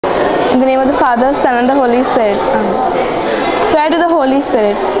In the name of the Father, Son, and the Holy Spirit. Amen. Prayer to the Holy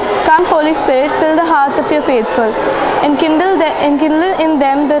Spirit. Come, Holy Spirit, fill the hearts of your faithful, and kindle in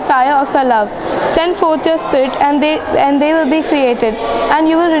them the fire of your love. Send forth your Spirit, and they will be created, and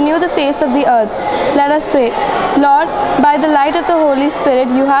you will renew the face of the earth. Let us pray. Lord, by the light of the Holy Spirit,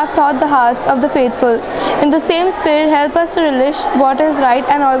 you have taught the hearts of the faithful. In the same Spirit, help us to relish what is right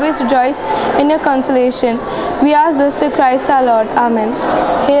and always rejoice in your consolation. We ask this through Christ our Lord. Amen.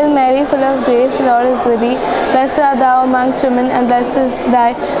 Hail Mary, full of grace, the Lord is with thee. Blessed art thou amongst women, and blessed is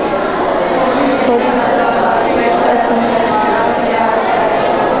thy fruit.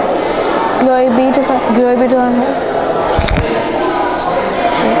 Glory be to our head.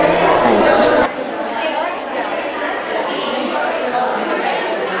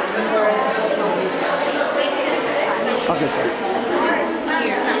 Okay, sir.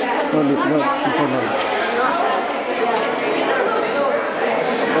 No, he's not.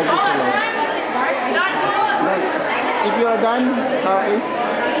 If you are done,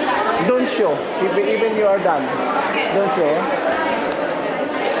 don't show. Even you are done, don't show.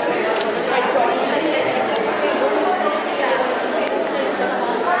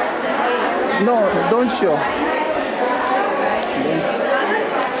 No, don't show.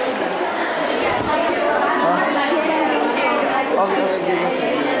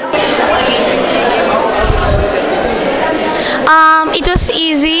 It was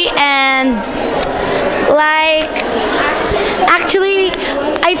easy, and actually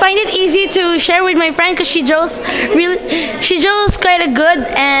I find it easy to share with my friend because she draws quite a good,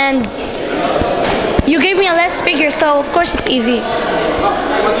 and you gave me a less figure, so of course it's easy.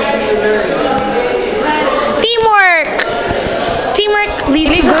 Teamwork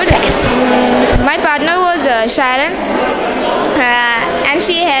leads to success. My partner was Sharon, and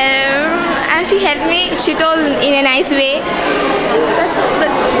she helped me. She told in a nice way.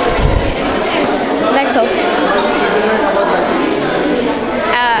 That's all.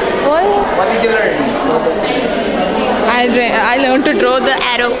 What did you learn? I learned to draw the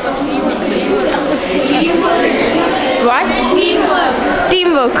arrow. What?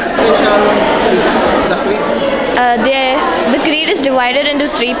 Teamwork. The creed is divided into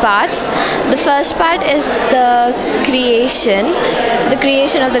three parts. The first part is the creation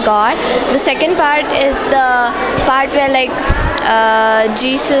of the God. The second part is the part where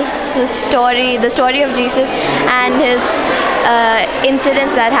Jesus' story, the story of Jesus and his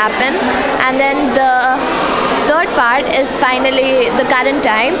incidents that happen. And then the third part is finally the current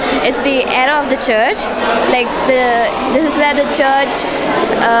time. It's the era of the church. This is where the church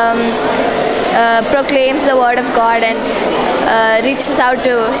proclaims the word of God and reaches out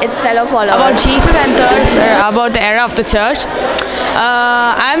to its fellow followers. About Jesus and third, about the era of the church.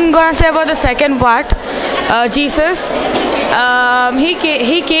 I'm gonna say about the second part. Jesus,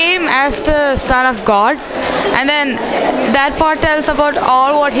 he came as the Son of God, and then that part tells about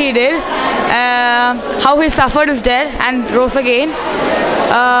all what he did, how he suffered his death and rose again,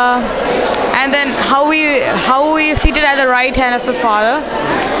 and then how he is seated at the right hand of the Father.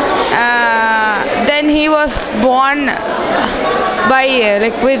 Then he was born by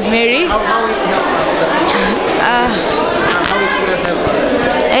with Mary.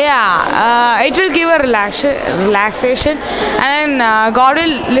 It will give a relaxation, and then God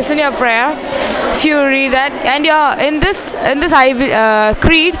will listen to your prayer if you read that. And in this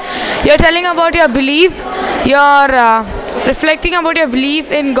creed, you're telling about your belief, you're reflecting about your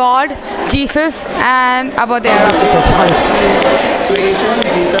belief in God, Jesus, and about the era of the church. Creation,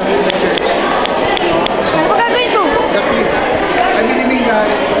 Jesus, and the church. The creed. I believe in God.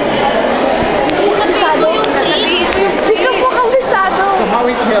 So how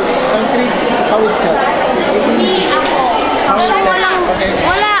it helps? Ang creed, how it helps? How it helps? Okay.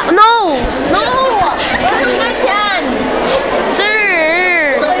 No! Sir!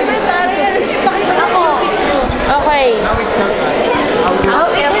 Okay. How it helps us? How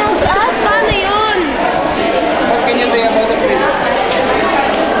it helps us? Paano yun? What can you say about the creed?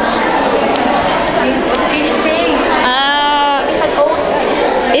 What can you say?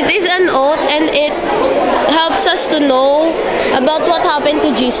 It is an oath, and it helps us to know about what happened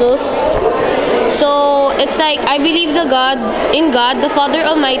to Jesus. So it's like, I believe in God, the Father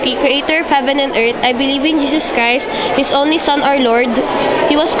Almighty, creator of heaven and earth. I believe in Jesus Christ, his only Son, our Lord.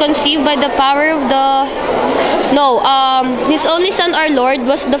 He was conceived by the power of his only Son, our Lord,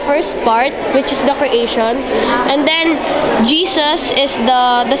 was the first part, which is the creation. And then Jesus is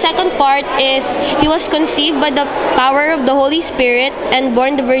the second part, is he was conceived by the power of the Holy Spirit and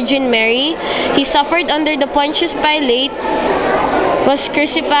born the Virgin Mary. He suffered under the Pontius Pilate, was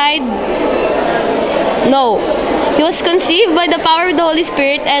crucified. No. He was conceived by the power of the Holy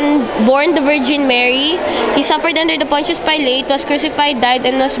Spirit and born the Virgin Mary. He suffered under the Pontius Pilate, was crucified, died,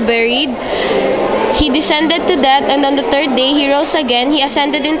 and was buried. He descended to death, and on the third day he rose again. He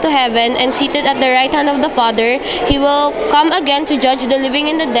ascended into heaven and seated at the right hand of the Father. He will come again to judge the living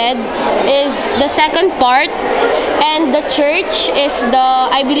and the dead, is the second part. And the church is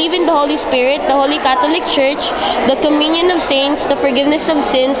I believe in the Holy Spirit, the Holy Catholic Church, the communion of saints, the forgiveness of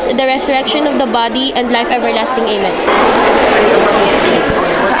sins, the resurrection of the body, and life everlasting. Amen.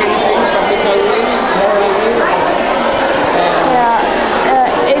 What can you say practically, morally?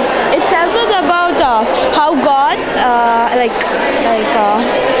 It tells us about how God,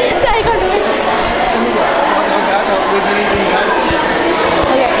 sorry, I can't do it. We believe in God.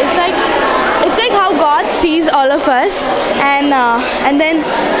 Okay, it's like how God sees all of us, and then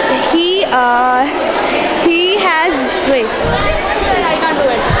He has wait. I can't do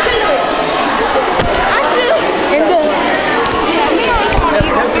it. In the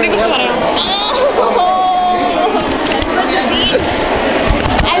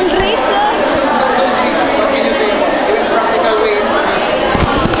I'll read, sir. What can you say in practical ways?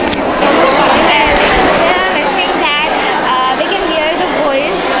 They are mentioning that they can hear the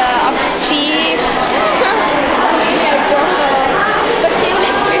voice of the sheep. But she will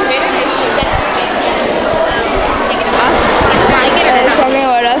explain very nicely that take it us. It's talking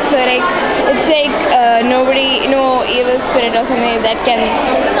about us. So like it's like nobody, no evil spirit or something that can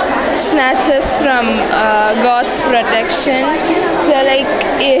snatch us from God's protection. So like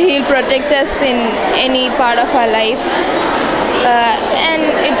He'll protect us in any part of our life. And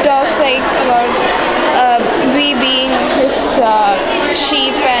it talks like about we being His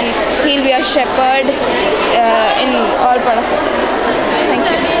sheep, and He'll be a shepherd in all part of our life. Thank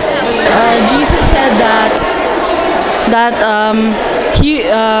you. Jesus said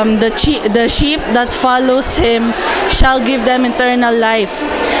the sheep that follows Him shall give them eternal life,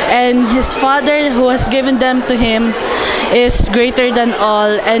 and His Father who has given them to Him is greater than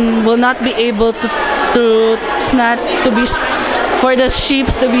all, and will not be able for the sheep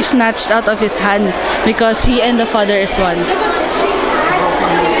to be snatched out of His hand, because He and the Father is one.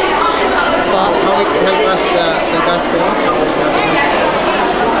 How it help us the gospel?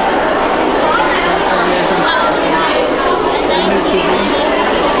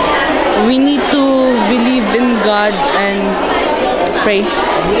 We need to believe in God and pray. In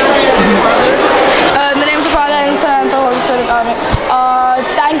the name of the Father, and the Son, and the Holy Spirit. Amen.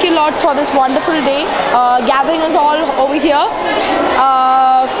 Thank you, Lord, for this wonderful day, gathering us all over here,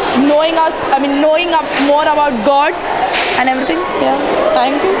 knowing up more about God and everything. Yeah,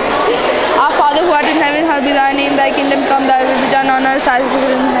 thank you. Our Father who art in heaven, hallowed be thy name. Thy kingdom come, thy will be done on earth as it is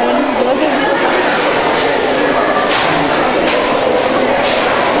in heaven. Give us this day.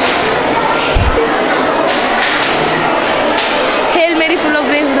 Hail Mary, full of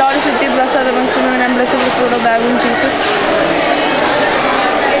grace, the Lord is with thee. Blessed are thou amongst women, and blessed is the fruit of thy womb, Jesus.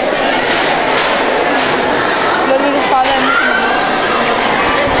 Glory be to the Father, and the Son, and the Holy Spirit.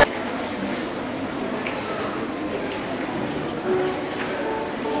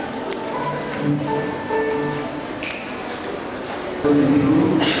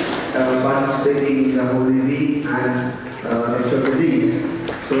 Participating in the Holy Week and rest of the days.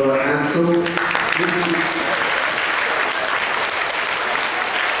 So I'm so